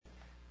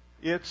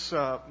It's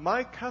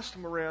my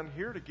custom around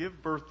here to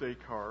give birthday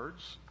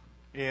cards.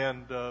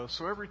 And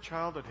so every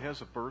child that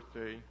has a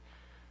birthday,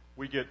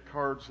 we get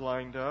cards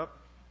lined up.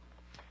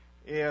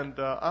 And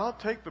I'll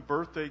take the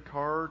birthday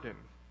card,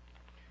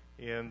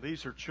 and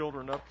these are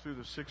children up through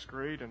the 6th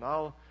grade, and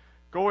I'll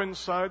go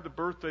inside the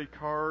birthday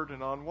card,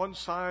 and on one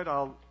side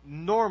I'll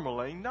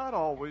normally, not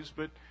always,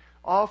 but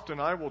often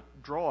I will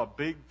draw a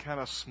big kind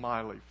of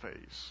smiley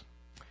face.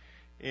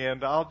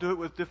 And I'll do it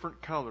with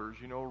different colors,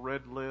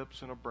 red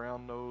lips and a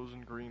brown nose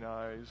and green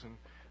eyes and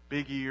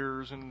big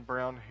ears and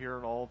brown hair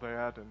and all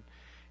that.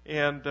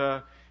 And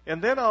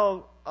then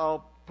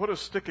I'll put a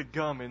stick of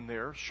gum in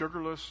there,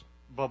 sugarless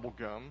bubble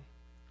gum,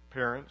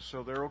 parents,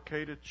 so they're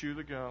okay to chew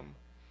the gum.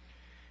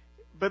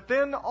 But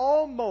then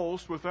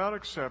almost without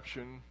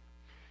exception,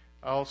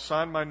 I'll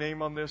sign my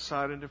name on this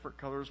side in different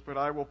colors, but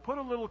I will put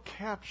a little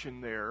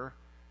caption there,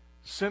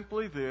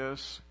 simply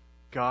this: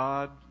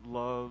 God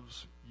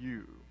loves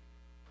you.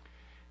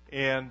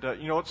 And,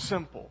 it's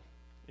simple.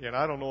 And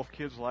I don't know if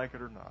kids like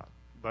it or not.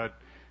 But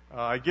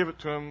I give it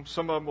to them.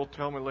 Some of them will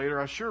tell me later,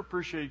 I sure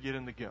appreciate you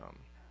getting the gum.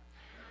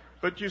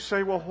 But you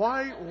say, well,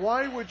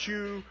 why would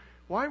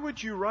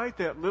you write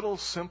that little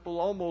simple,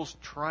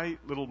 almost trite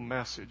little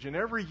message? And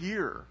every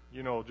year,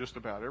 just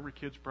about every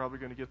kid's probably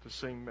going to get the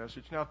same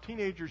message. Now,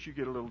 teenagers, you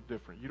get a little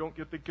different. You don't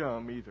get the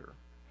gum either.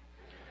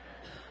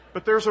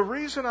 But there's a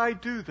reason I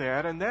do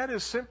that, and that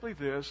is simply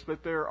this,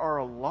 that there are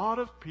a lot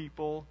of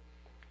people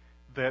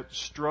that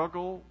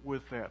struggle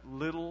with that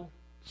little,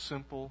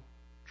 simple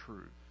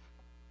truth.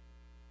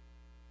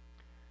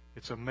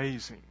 It's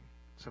amazing.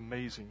 It's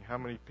amazing how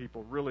many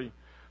people really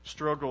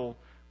struggle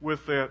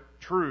with that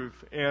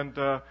truth. And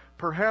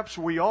perhaps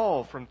we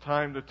all, from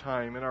time to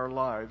time in our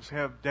lives,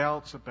 have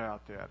doubts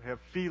about that, have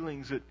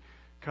feelings that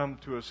come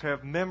to us,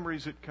 have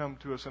memories that come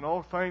to us, and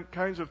all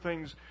kinds of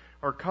things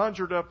are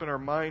conjured up in our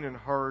mind and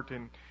heart,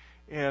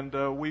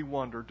 and we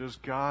wonder, does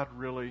God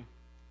really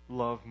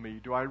love me?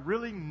 Do I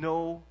really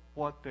know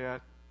what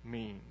that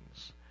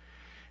means?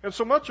 And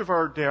so much of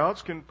our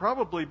doubts can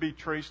probably be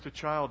traced to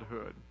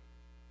childhood.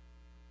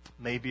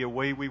 Maybe a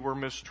way we were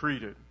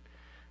mistreated,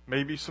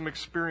 maybe some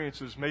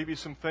experiences, maybe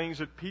some things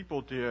that people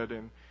did,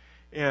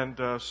 and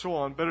so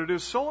on. But it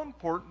is so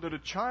important that a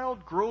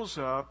child grows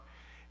up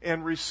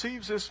and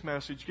receives this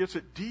message, gets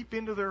it deep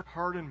into their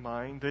heart and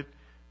mind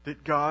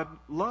that God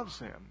loves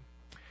them.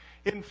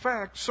 In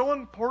fact, so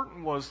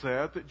important was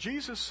that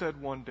Jesus said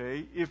one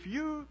day, if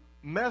you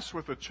mess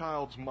with a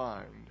child's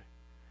mind,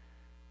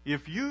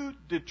 if you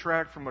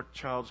detract from a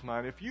child's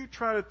mind, if you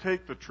try to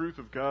take the truth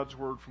of God's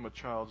Word from a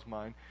child's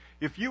mind,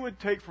 if you would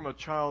take from a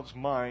child's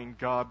mind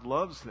God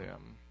loves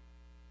them,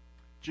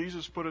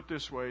 Jesus put it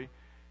this way: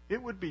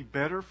 it would be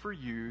better for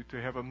you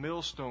to have a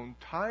millstone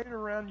tied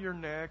around your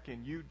neck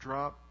and you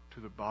drop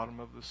to the bottom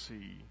of the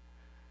sea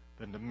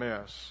than to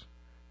mess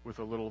with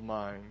a little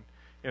mind.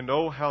 And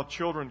oh, how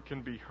children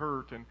can be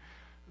hurt. And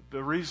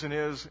the reason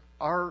is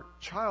our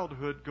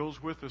childhood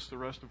goes with us the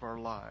rest of our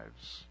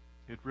lives.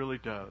 It really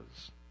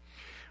does.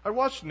 I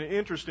watched an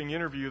interesting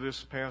interview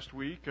this past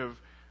week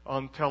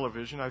on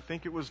television. I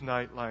think it was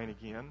Nightline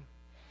again.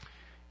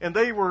 And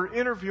they were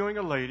interviewing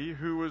a lady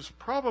who was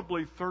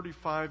probably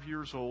 35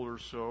 years old or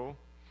so,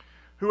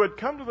 who had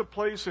come to the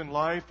place in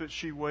life that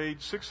she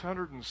weighed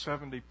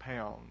 670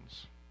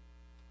 pounds.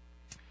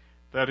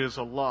 That is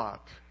a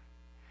lot.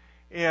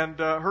 And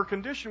her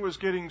condition was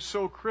getting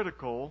so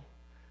critical.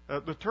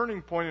 The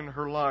turning point in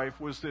her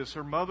life was this: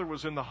 her mother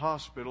was in the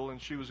hospital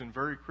and she was in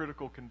very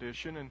critical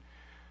condition, and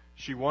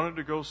she wanted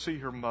to go see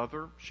her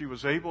mother. She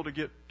was able to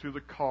get to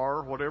the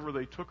car, whatever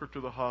they took her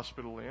to the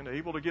hospital in,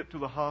 able to get to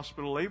the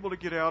hospital, able to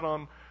get out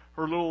on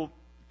her little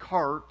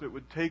cart that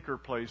would take her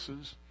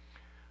places.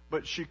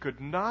 But she could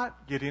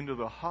not get into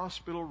the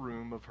hospital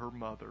room of her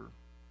mother.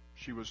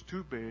 She was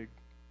too big,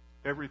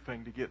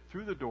 everything, to get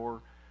through the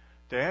door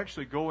to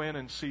actually go in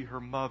and see her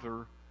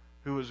mother,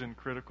 who was in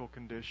critical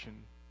condition.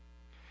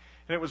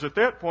 And it was at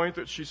that point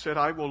that she said,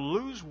 I will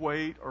lose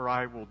weight or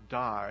I will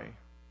die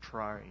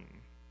trying.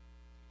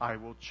 I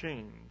will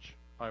change.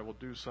 I will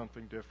do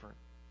something different.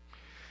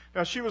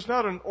 Now, she was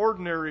not an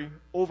ordinary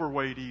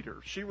overweight eater.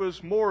 She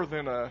was more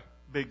than a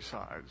big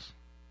size.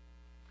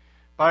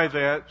 By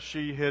that,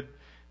 she had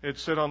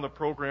said on the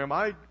program,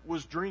 I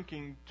was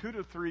drinking 2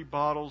 to 3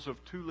 bottles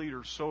of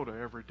 2-liter soda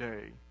every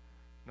day.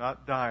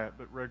 Not diet,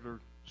 but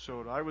regular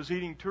soda. I was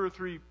eating 2 or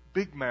 3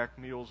 Big Mac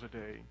meals a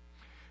day.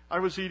 I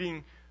was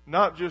eating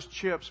not just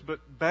chips,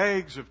 but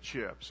bags of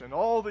chips. And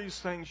all these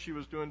things she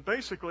was doing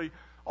basically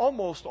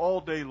almost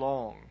all day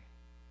long.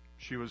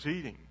 She was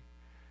eating.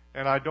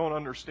 And I don't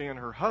understand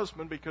her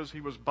husband, because he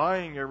was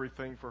buying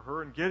everything for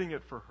her and getting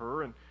it for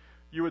her. And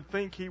you would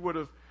think he would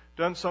have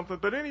done something.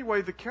 But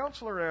anyway, the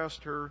counselor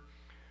asked her,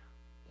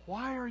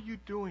 why are you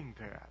doing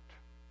that?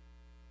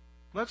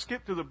 Let's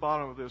get to the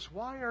bottom of this.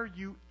 Why are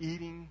you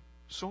eating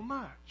so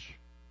much?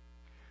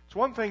 It's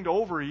one thing to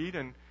overeat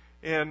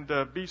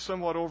and be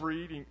somewhat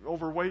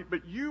overweight,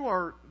 but you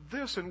are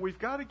this, and we've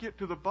got to get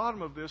to the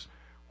bottom of this.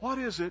 What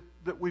is it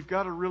that we've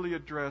got to really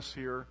address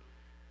here?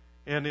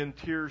 And in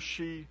tears,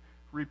 she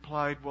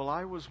replied, "Well,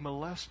 I was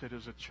molested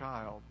as a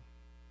child.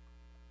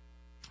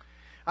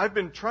 I've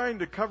been trying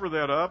to cover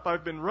that up.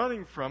 I've been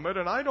running from it,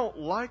 and I don't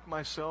like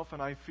myself,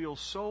 and I feel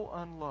so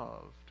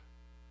unloved.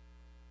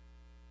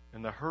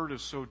 And the hurt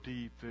is so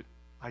deep that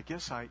I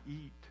guess I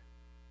eat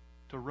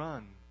to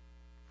run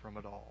from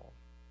it all.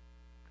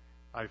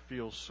 I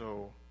feel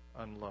so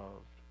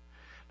unloved."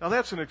 Now,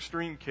 that's an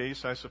extreme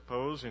case, I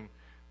suppose, in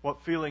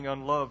what feeling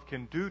unloved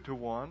can do to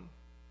one.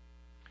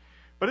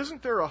 But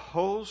isn't there a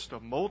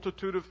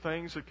multitude of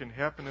things that can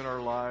happen in our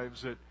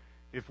lives that,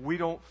 if we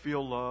don't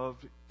feel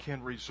loved,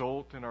 can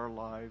result in our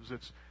lives?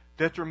 It's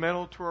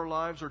detrimental to our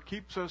lives or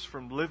keeps us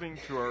from living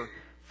to our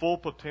full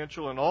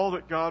potential and all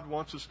that God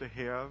wants us to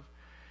have.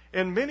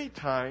 And many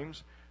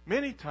times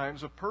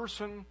a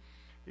person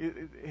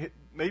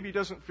maybe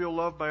doesn't feel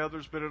loved by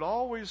others, but it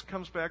always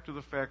comes back to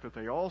the fact that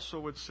they also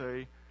would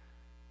say,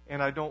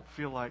 "And I don't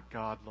feel like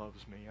God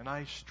loves me." And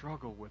I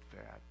struggle with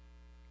that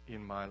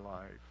in my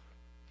life.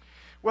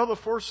 Well, the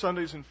 4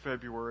 Sundays in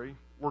February,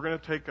 we're going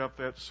to take up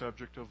that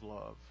subject of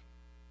love.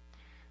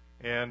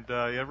 And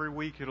every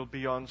week it'll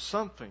be on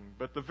something.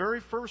 But the very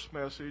first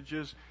message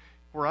is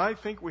where I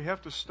think we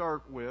have to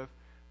start with,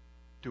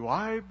 do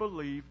I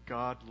believe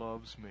God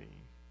loves me?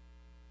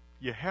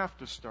 You have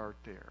to start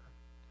there.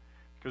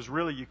 Because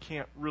really you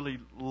can't really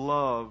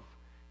love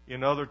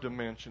in other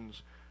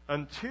dimensions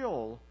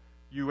until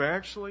you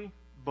actually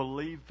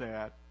believe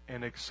that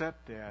and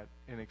accept that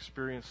and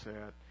experience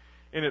that.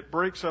 And it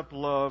breaks up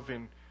love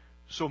in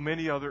so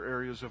many other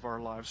areas of our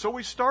lives. So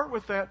we start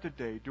with that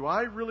today. Do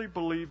I really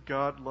believe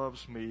God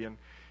loves me?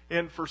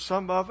 And for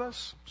some of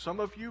us, some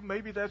of you,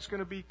 maybe that's going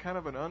to be kind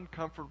of an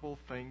uncomfortable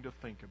thing to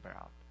think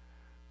about.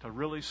 To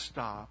really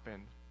stop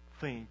and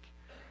think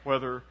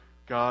whether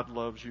God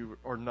loves you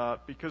or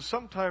not. Because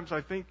sometimes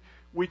I think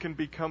we can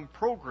become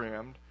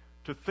programmed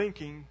to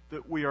thinking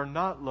that we are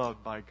not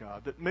loved by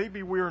God. That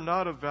maybe we are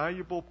not a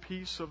valuable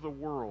piece of the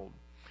world.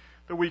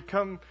 That we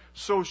come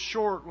so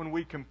short when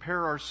we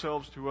compare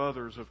ourselves to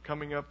others of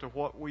coming up to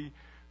what we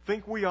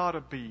think we ought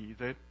to be.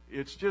 That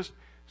it's just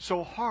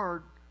so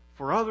hard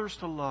for others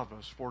to love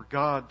us, for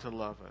God to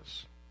love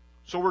us.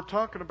 So we're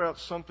talking about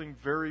something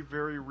very,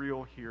 very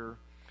real here.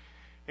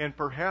 And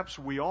perhaps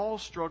we all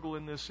struggle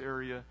in this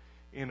area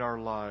in our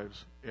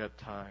lives at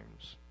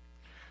times.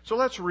 So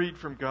let's read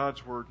from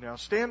God's Word now.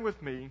 Stand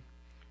with me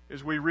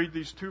as we read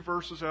these 2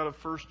 verses out of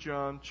 1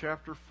 John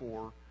chapter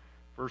 4,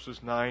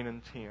 verses 9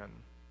 and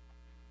 10.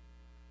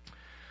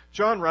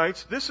 John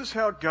writes, "This is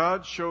how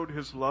God showed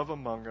His love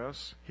among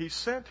us. He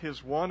sent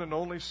His one and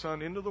only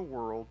Son into the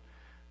world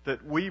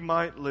that we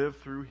might live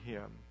through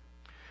Him.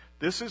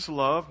 This is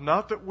love,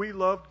 not that we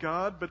loved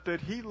God, but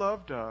that He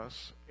loved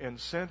us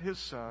and sent His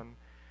Son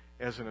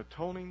as an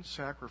atoning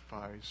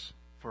sacrifice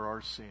for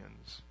our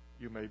sins."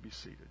 You may be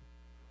seated.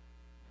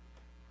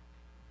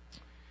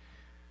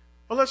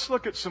 Well, let's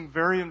look at some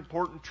very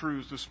important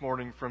truths this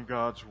morning from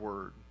God's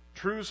Word.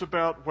 Truths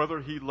about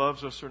whether He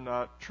loves us or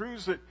not.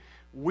 Truths that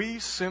we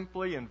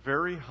simply and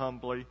very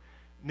humbly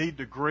need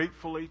to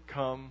gratefully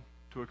come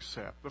to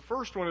accept. The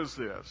first one is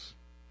this: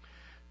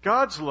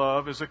 God's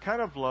love is a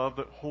kind of love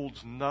that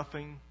holds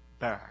nothing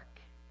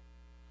back.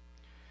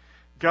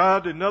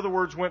 God, in other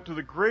words, went to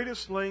the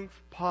greatest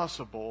length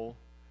possible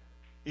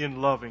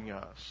in loving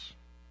us.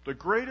 The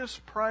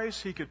greatest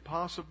price He could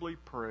possibly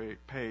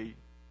pay,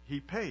 He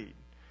paid.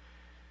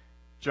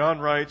 John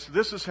writes,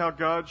 "This is how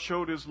God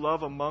showed His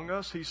love among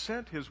us. He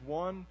sent His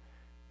one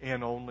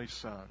and only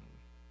Son."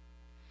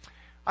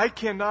 I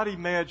cannot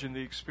imagine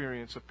the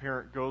experience a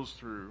parent goes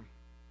through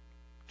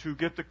to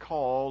get the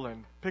call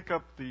and pick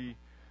up the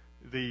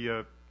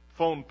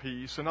phone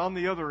piece, and on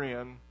the other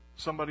end,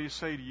 somebody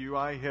say to you,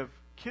 "I have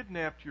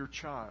kidnapped your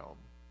child,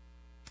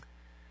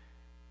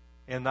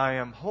 and I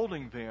am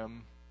holding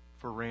them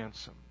for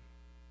ransom."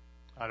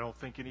 I don't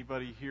think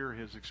anybody here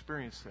has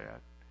experienced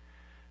that.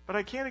 But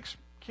I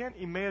can't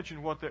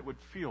imagine what that would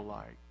feel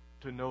like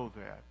to know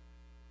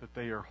that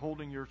they are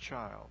holding your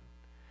child.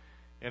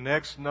 And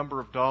X number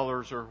of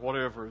dollars or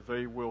whatever,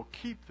 they will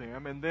keep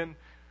them. And then,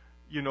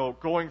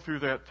 going through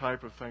that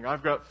type of thing.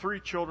 I've got 3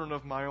 children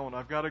of my own.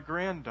 I've got a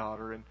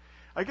granddaughter. And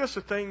I guess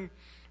the thing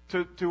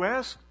to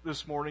ask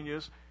this morning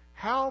is,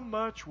 how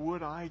much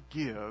would I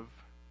give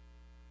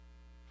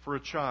for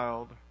a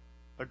child,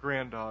 a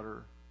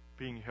granddaughter,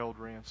 being held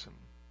ransom?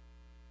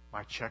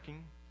 My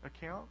checking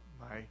account?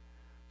 My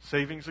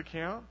savings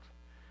account?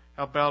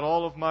 How about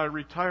all of my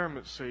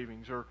retirement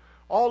savings or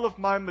all of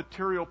my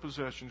material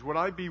possessions? Would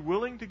I be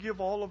willing to give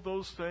all of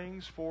those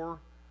things for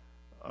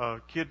a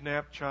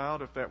kidnapped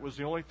child if that was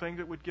the only thing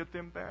that would get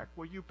them back?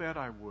 Well, you bet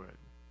I would.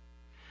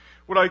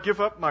 Would I give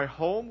up my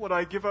home? Would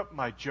I give up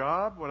my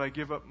job? Would I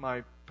give up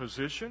my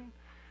position?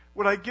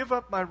 Would I give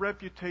up my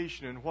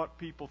reputation and what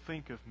people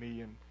think of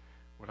me? And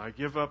would I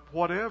give up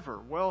whatever?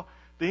 Well,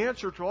 the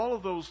answer to all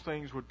of those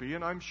things would be,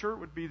 and I'm sure it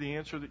would be the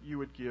answer that you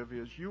would give,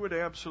 is you would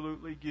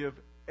absolutely give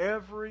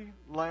every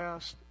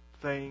last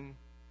thing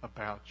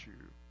about you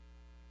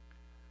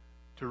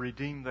to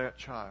redeem that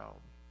child,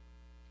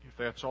 if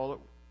that's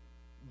all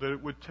that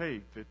it would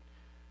take, that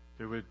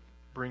would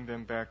bring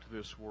them back to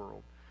this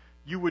world.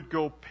 you would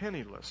go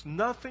penniless.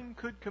 Nothing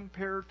could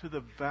compare to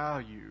the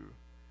value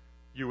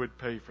you would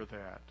pay for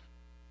that.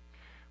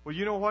 Well,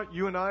 you know what?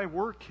 You and I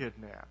were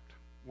kidnapped,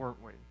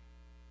 weren't we?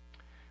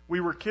 We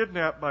were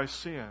kidnapped by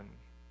sin.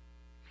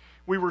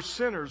 We were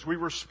sinners. We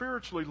were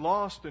spiritually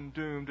lost and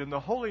doomed, and the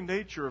holy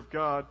nature of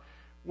God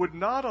would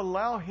not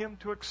allow Him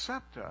to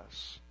accept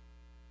us.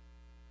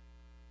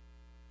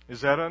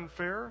 Is that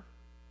unfair?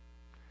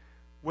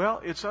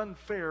 Well, it's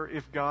unfair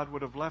if God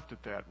would have left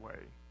it that way.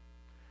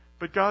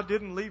 But God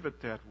didn't leave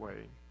it that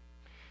way.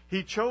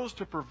 He chose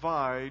to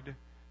provide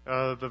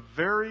the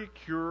very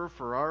cure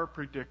for our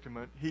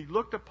predicament. He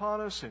looked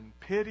upon us in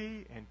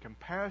pity and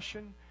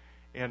compassion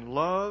and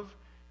love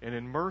and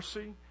in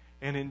mercy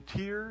and in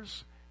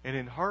tears and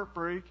in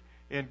heartbreak.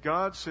 And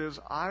God says,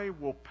 I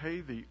will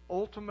pay the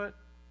ultimate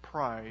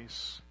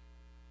price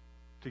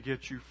to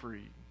get you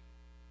freed.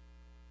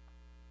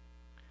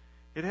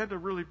 It had to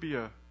really be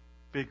a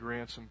big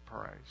ransom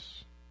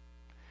price.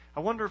 I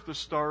wonder if the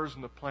stars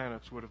and the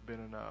planets would have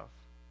been enough,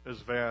 as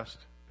vast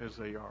as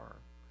they are.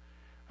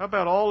 How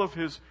about all of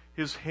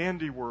His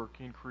handiwork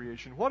in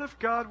creation? What if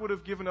God would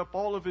have given up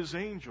all of His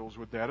angels?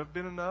 Would that have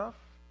been enough?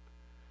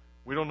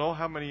 We don't know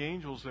how many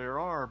angels there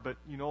are, but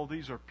you know,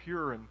 these are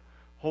pure and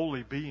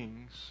holy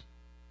beings.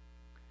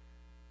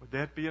 Would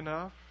that be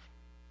enough?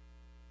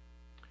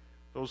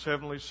 Those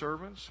heavenly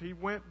servants, He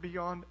went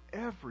beyond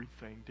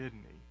everything,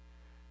 didn't He?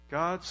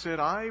 God said,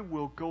 I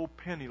will go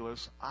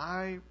penniless.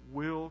 I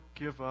will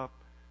give up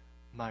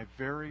my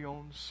very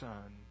own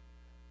Son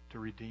to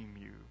redeem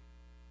you.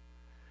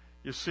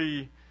 You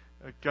see,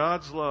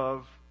 God's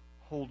love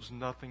holds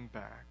nothing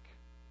back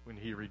when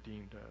He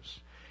redeemed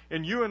us.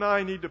 And you and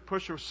I need to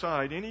push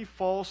aside any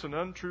false and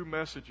untrue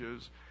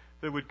messages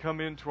that would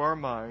come into our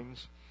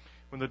minds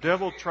when the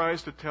devil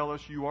tries to tell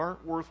us you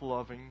aren't worth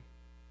loving,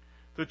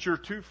 that you're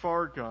too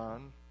far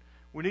gone.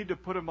 We need to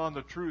put him on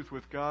the truth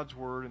with God's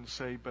Word and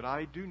say, but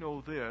I do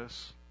know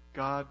this,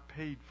 God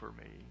paid for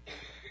me.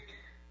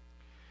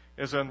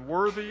 As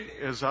unworthy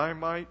as I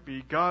might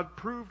be, God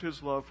proved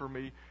His love for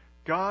me.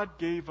 God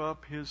gave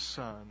up His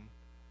Son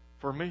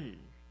for me.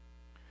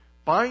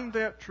 Bind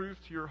that truth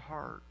to your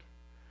heart.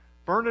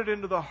 Burn it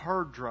into the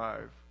hard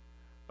drive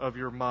of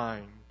your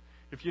mind.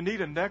 If you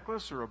need a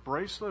necklace or a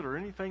bracelet or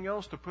anything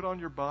else to put on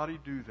your body,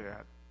 do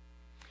that.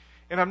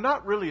 And I'm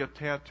not really a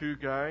tattoo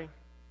guy.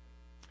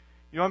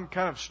 You know, I'm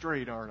kind of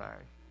straight, aren't I?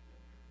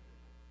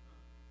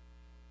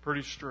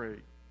 Pretty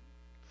straight.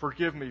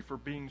 Forgive me for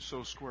being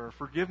so square.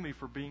 Forgive me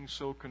for being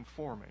so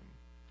conforming.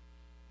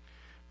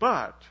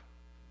 But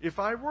if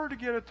I were to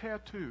get a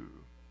tattoo,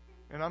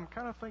 and I'm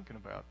kind of thinking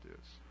about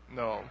this.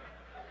 No.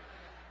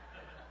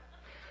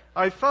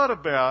 I thought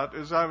about,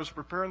 as I was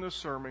preparing this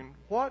sermon,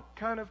 what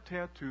kind of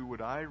tattoo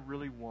would I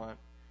really want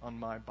on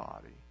my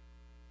body?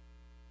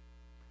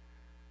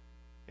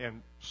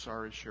 And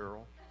sorry,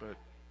 Cheryl, but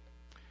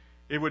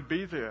it would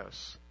be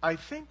this. I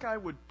think I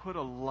would put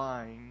a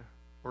line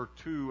or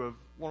two of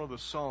one of the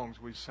songs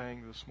we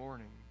sang this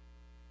morning.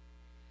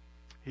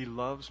 He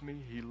loves me,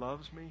 He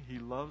loves me, He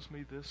loves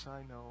me, this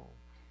I know.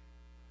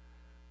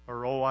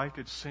 Or, oh, I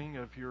could sing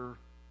of your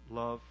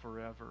love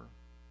forever.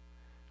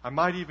 I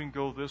might even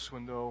go this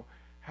one, though.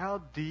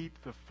 How deep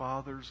the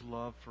Father's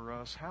love for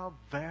us. How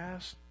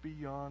vast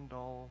beyond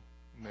all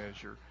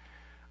measure.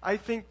 I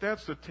think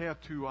that's the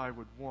tattoo I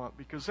would want,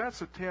 because that's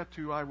the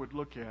tattoo I would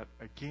look at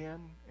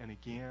again and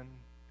again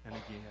and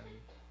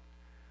again.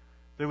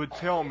 They would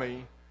tell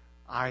me,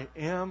 I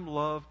am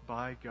loved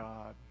by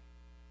God.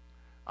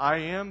 I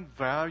am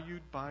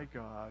valued by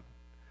God.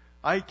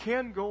 I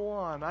can go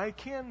on. I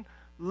can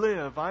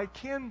live. I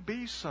can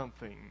be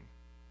something.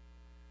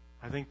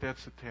 I think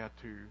that's the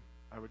tattoo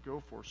I would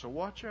go for. So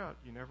watch out.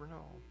 You never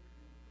know.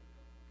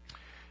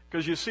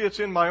 Because you see, it's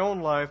in my own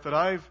life that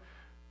I've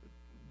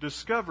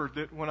discovered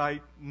that when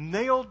I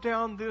nail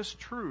down this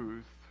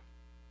truth,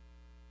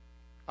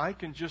 I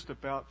can just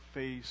about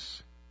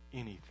face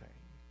anything.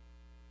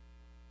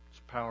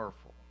 It's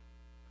powerful.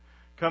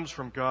 It comes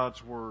from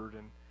God's Word,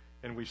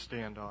 and we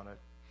stand on it.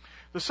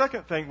 The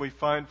second thing we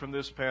find from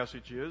this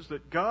passage is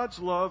that God's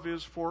love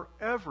is for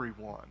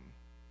everyone.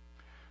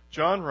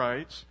 John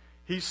writes,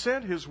 He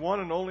sent His one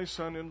and only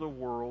Son into the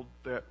world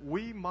that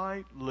we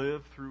might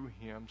live through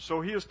Him.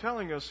 So He is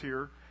telling us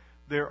here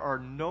there are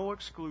no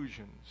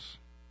exclusions.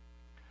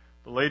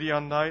 The lady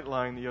on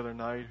Nightline the other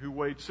night who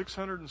weighed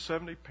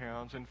 670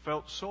 pounds and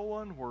felt so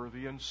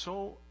unworthy and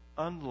so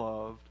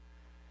unloved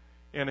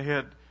and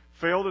had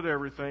failed at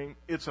everything,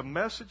 it's a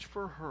message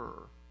for her.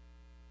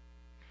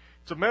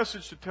 It's a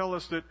message to tell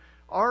us that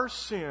our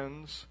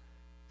sins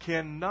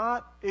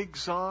cannot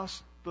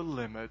exhaust the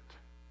limit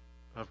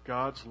of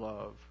God's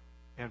love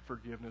and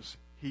forgiveness.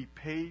 He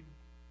paid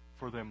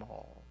for them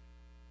all.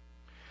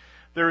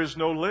 There is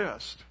no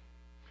list.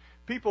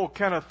 People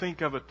kind of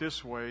think of it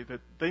this way,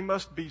 that they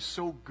must be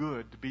so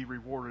good to be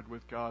rewarded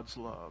with God's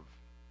love.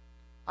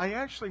 I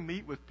actually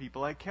meet with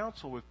people, I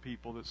counsel with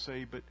people that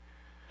say,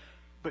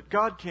 but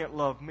God can't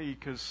love me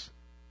because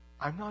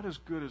I'm not as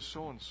good as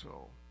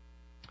so-and-so.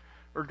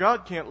 Or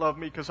God can't love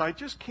me because I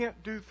just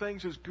can't do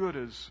things as good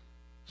as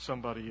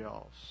somebody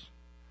else.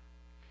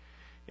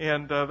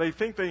 And they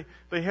think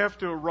they have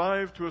to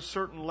arrive to a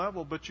certain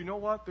level. But you know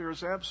what? There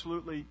is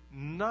absolutely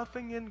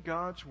nothing in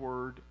God's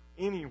Word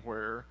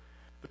anywhere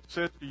that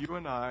says to you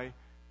and I,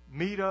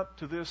 meet up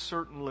to this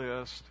certain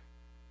list,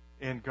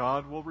 and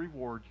God will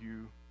reward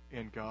you,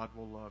 and God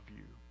will love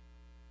you.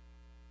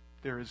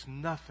 There is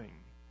nothing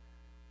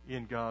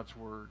in God's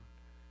Word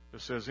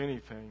that says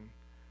anything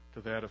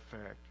to that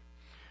effect.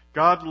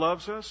 God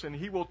loves us, and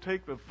He will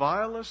take the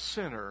vilest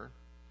sinner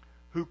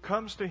who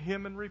comes to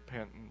Him in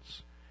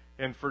repentance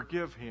and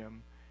forgive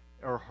him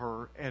or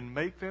her and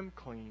make them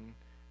clean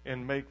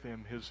and make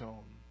them His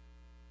own.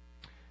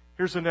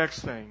 Here's the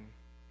next thing.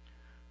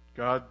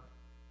 God's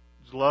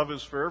love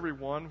is for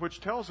everyone,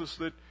 which tells us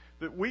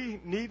that we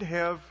need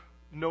have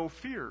no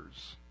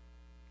fears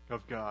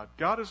of God.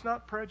 God is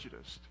not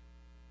prejudiced.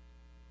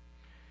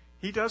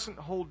 He doesn't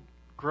hold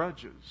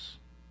grudges.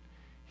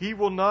 He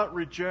will not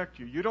reject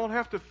you. You don't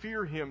have to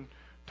fear Him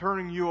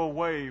turning you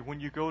away when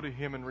you go to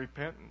Him in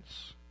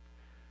repentance.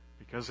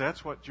 Because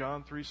that's what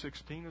John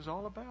 3:16 is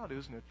all about,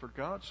 isn't it? For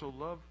God so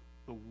loved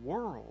the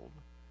world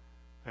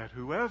that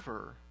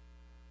whoever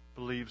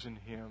believes in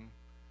Him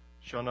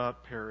shall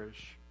not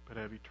perish but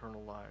have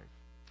eternal life.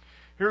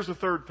 Here's the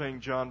third thing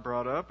John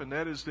brought up, and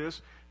that is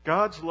this.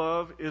 God's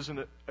love is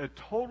a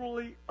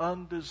totally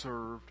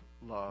undeserved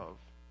love.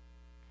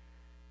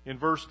 In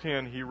verse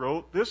 10 he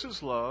wrote, "This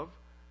is love,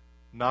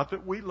 not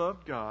that we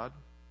loved God,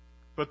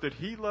 but that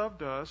He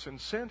loved us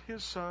and sent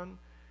His Son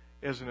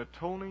as an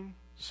atoning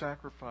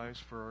sacrifice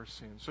for our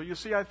sins." So you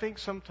see, I think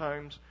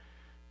sometimes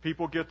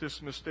people get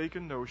this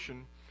mistaken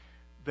notion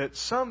that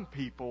some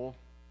people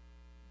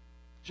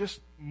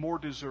just more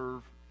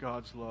deserve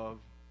God's love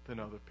than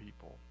other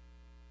people.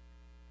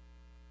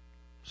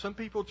 Some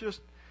people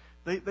just,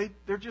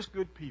 they're just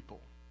good people.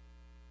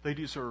 They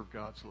deserve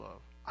God's love.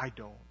 I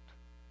don't.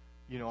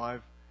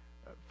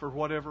 For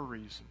whatever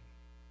reason.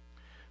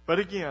 But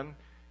again,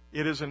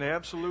 it is an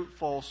absolute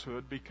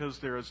falsehood because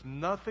there is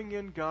nothing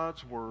in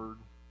God's Word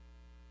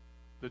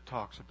that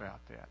talks about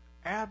that.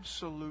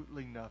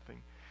 Absolutely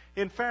nothing.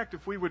 In fact,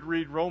 if we would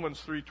read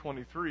Romans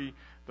 3:23,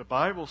 the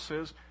Bible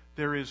says,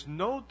 "There is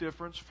no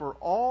difference, for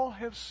all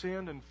have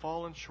sinned and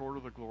fallen short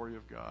of the glory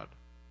of God."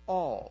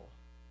 All.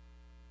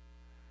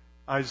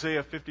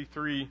 Isaiah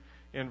 53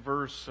 and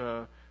verse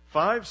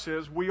 5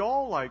 says, "We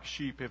all like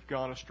sheep have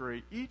gone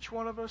astray. Each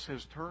one of us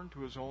has turned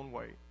to his own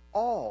way."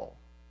 All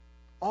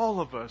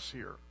of us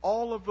here,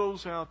 all of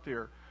those out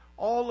there,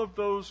 all of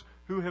those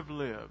who have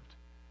lived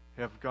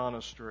have gone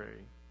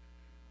astray.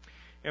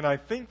 And I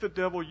think the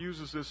devil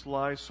uses this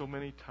lie so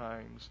many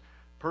times.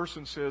 A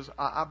person says,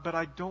 but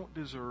I don't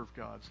deserve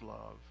God's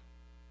love.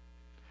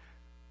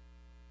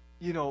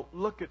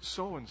 Look at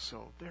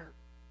so-and-so. They're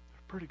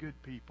pretty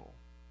good people.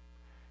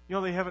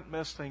 They haven't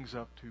messed things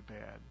up too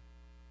bad.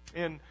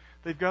 And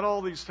they've got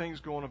all these things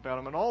going about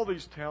them and all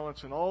these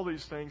talents and all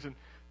these things, and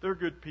they're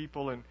good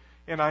people.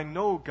 And I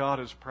know God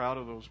is proud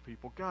of those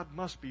people. God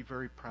must be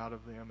very proud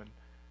of them, and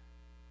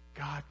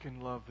God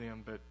can love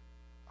them, but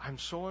I'm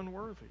so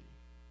unworthy.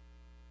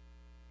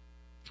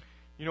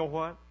 You know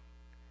what?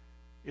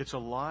 It's a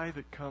lie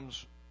that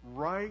comes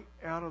right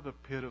out of the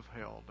pit of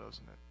hell,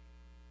 doesn't it?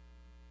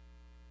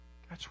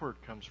 That's where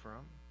it comes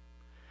from.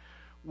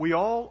 We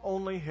all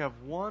only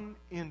have one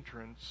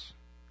entrance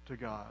to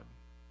God.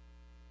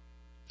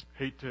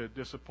 Hate to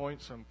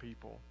disappoint some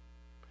people.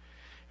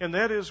 And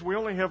that is, we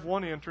only have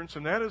one entrance,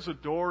 and that is a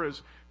door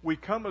as we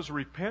come as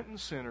repentant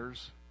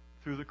sinners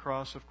through the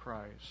cross of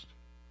Christ.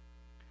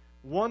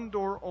 One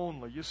door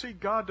only. You see,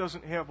 God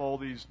doesn't have all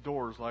these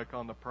doors like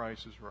on The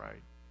Price is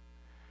Right.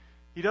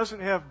 He doesn't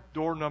have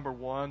door number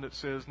 1 that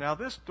says, now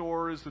this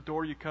door is the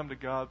door you come to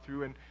God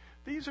through, and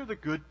these are the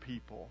good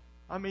people.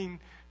 I mean,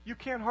 you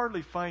can't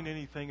hardly find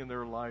anything in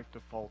their life to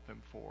fault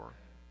them for.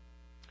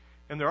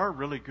 And there are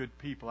really good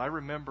people. I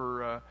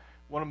remember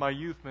one of my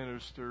youth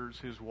ministers,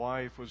 his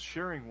wife, was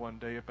sharing one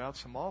day about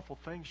some awful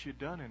things she'd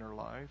done in her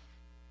life.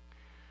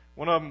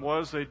 One of them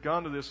was they'd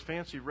gone to this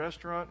fancy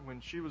restaurant when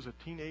she was a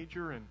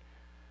teenager, and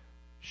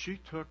she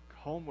took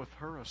home with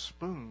her a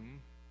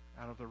spoon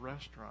out of the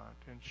restaurant,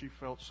 and she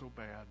felt so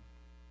bad.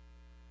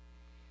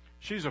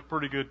 She's a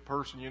pretty good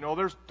person.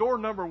 There's door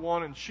number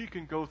 1, and she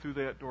can go through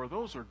that door.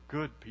 Those are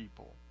good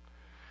people.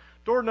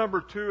 Door number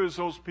 2 is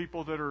those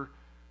people that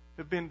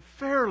have been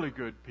fairly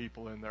good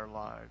people in their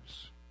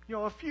lives.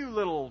 A few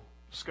little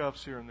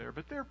scuffs here and there,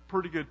 but they're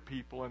pretty good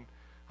people, and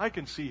I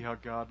can see how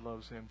God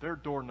loves them. They're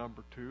door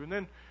number 2. And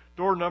then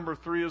door number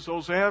 3 is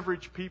those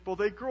average people.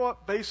 They grow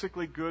up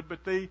basically good,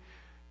 but they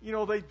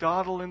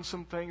dawdle in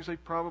some things they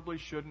probably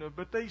shouldn't have,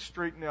 but they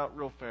straighten out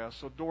real fast.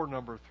 So door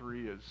number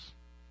 3 is,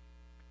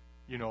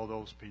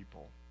 those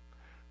people.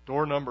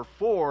 Door number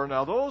 4,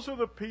 now those are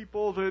the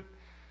people that,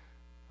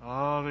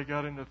 they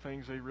got into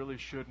things they really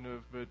shouldn't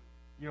have, but,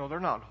 they're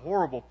not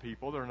horrible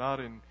people. They're not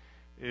in,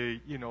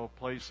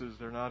 places,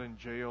 they're not in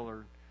jail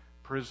or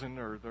prison,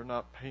 or they're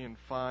not paying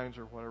fines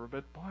or whatever,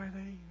 but boy,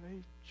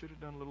 they should have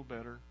done a little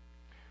better.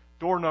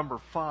 Door number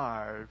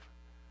 5,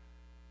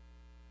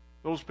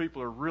 those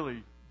people are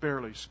really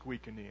barely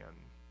squeaking in.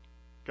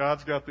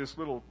 God's got this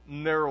little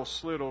narrow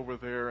slit over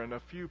there, and a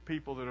few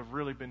people that have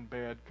really been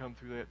bad come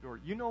through that door.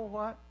 You know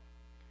what?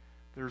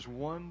 There's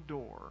one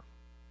door.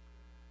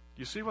 Do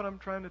you see what I'm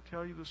trying to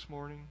tell you this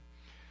morning?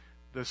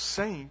 The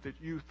saint that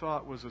you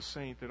thought was a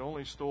saint that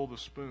only stole the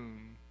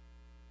spoon,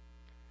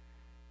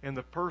 and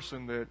the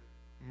person that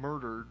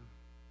murdered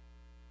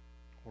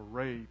or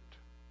raped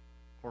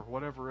or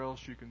whatever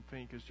else you can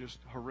think is just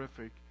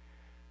horrific,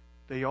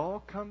 they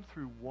all come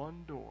through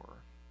one door.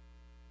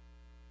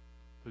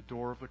 The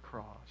door of the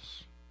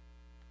cross,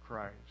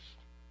 Christ.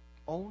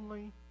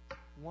 Only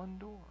one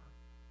door.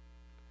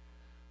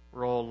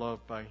 We're all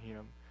loved by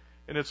Him.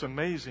 And it's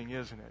amazing,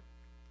 isn't it,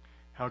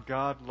 how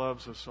God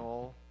loves us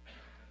all.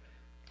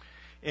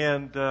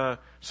 And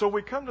so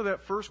we come to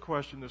that first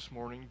question this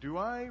morning. Do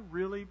I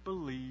really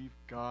believe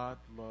God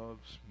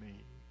loves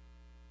me?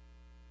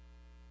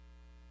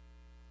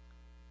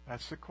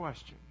 That's the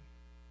question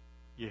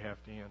you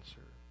have to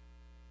answer.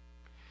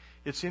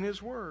 It's in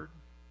His Word.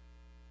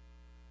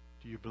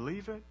 Do you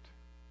believe it?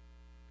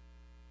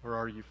 Or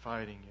are you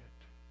fighting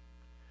it?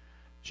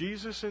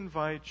 Jesus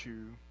invites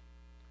you,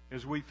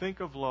 as we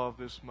think of love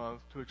this month,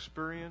 to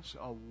experience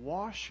a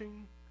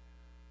washing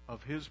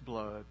of His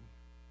blood,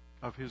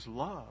 of His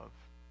love,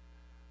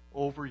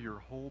 over your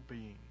whole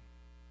being.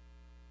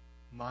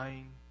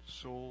 Mind,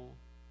 soul,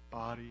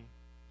 body,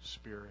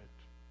 spirit.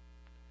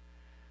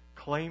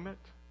 Claim it,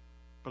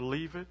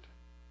 believe it,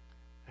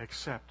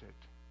 accept it.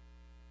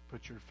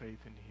 Put your faith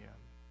in Him.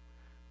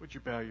 Would you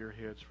bow your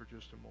heads for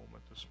just a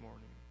moment this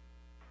morning?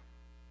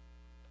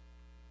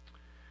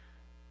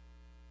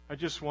 I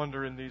just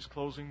wonder in these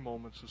closing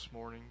moments this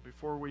morning,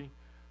 before we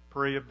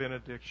pray a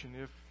benediction,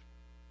 if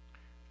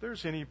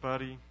there's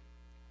anybody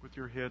with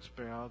your heads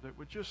bowed that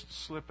would just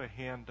slip a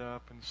hand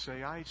up and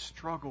say, I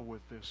struggle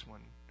with this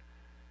one.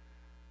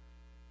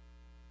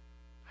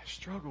 I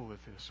struggle with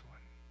this one.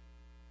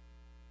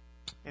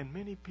 And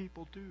many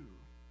people do.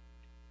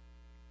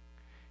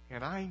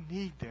 And I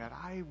need that.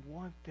 I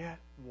want that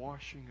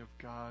washing of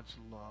God's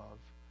love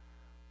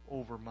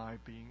over my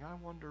being. I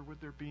wonder, would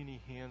there be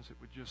any hands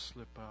that would just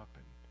slip up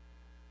and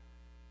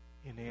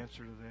in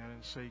answer to that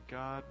and say,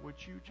 God, would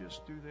you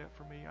just do that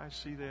for me? I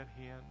see that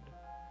hand.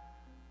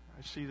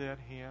 I see that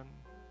hand.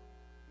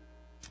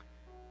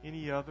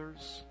 Any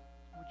others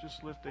would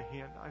just lift a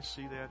hand. I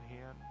see that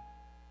hand.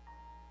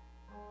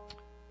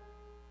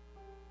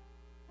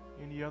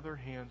 Any other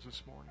hands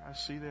this morning? I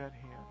see that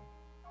hand.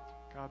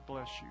 God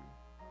bless you.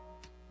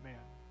 Amen.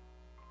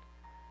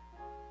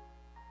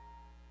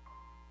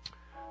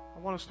 I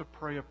want us to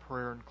pray a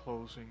prayer in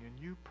closing, and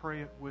you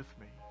pray it with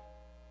me.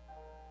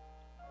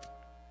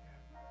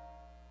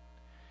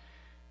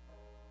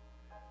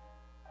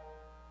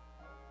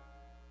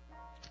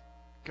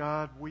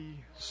 God,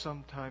 we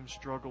sometimes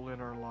struggle in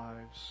our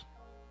lives.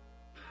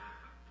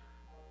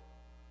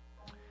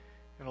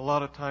 And a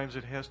lot of times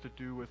it has to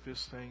do with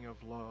this thing of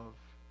love.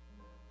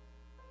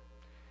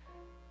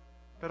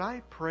 But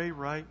I pray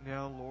right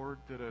now, Lord,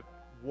 that a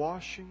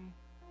washing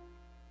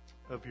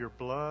of your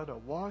blood, a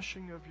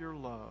washing of your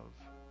love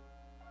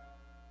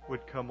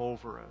would come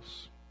over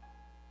us.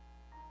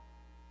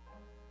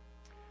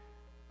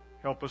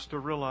 Help us to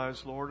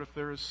realize, Lord, if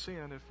there is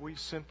sin, if we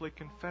simply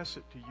confess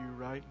it to you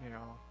right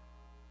now,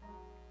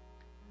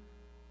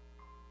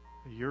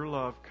 your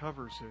love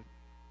covers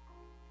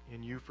it,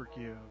 and you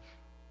forgive,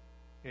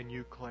 and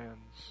you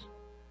cleanse.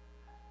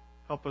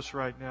 Help us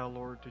right now,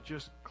 Lord, to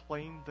just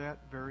claim that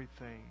very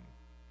thing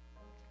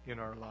in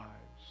our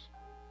lives.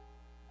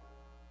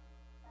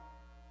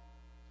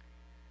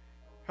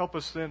 Help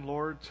us then,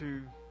 Lord,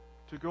 to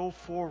go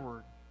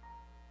forward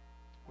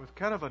with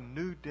kind of a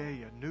new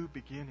day, a new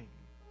beginning.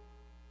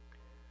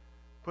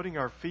 Putting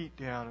our feet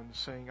down and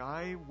saying,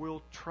 I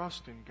will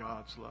trust in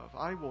God's love.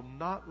 I will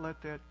not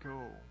let that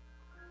go.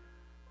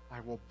 I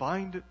will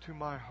bind it to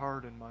my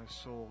heart and my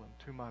soul and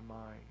to my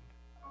mind.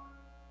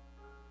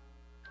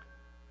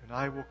 And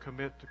I will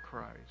commit to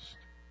Christ.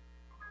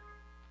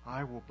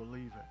 I will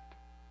believe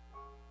it.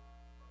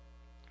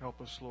 Help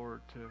us,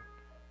 Lord, to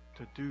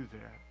do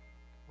that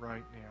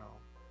right now.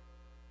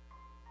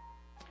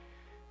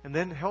 And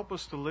then help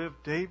us to live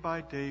day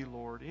by day,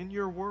 Lord, in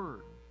your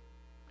word.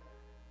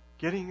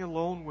 Getting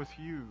alone with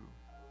you,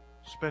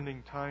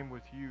 spending time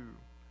with you,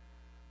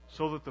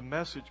 so that the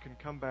message can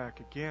come back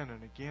again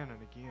and again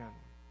and again.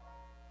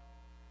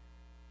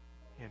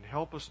 And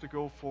help us to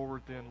go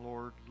forward then,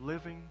 Lord,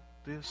 living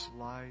this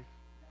life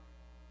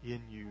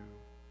in you.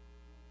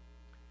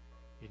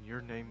 In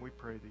your name we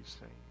pray these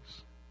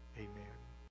things. Amen.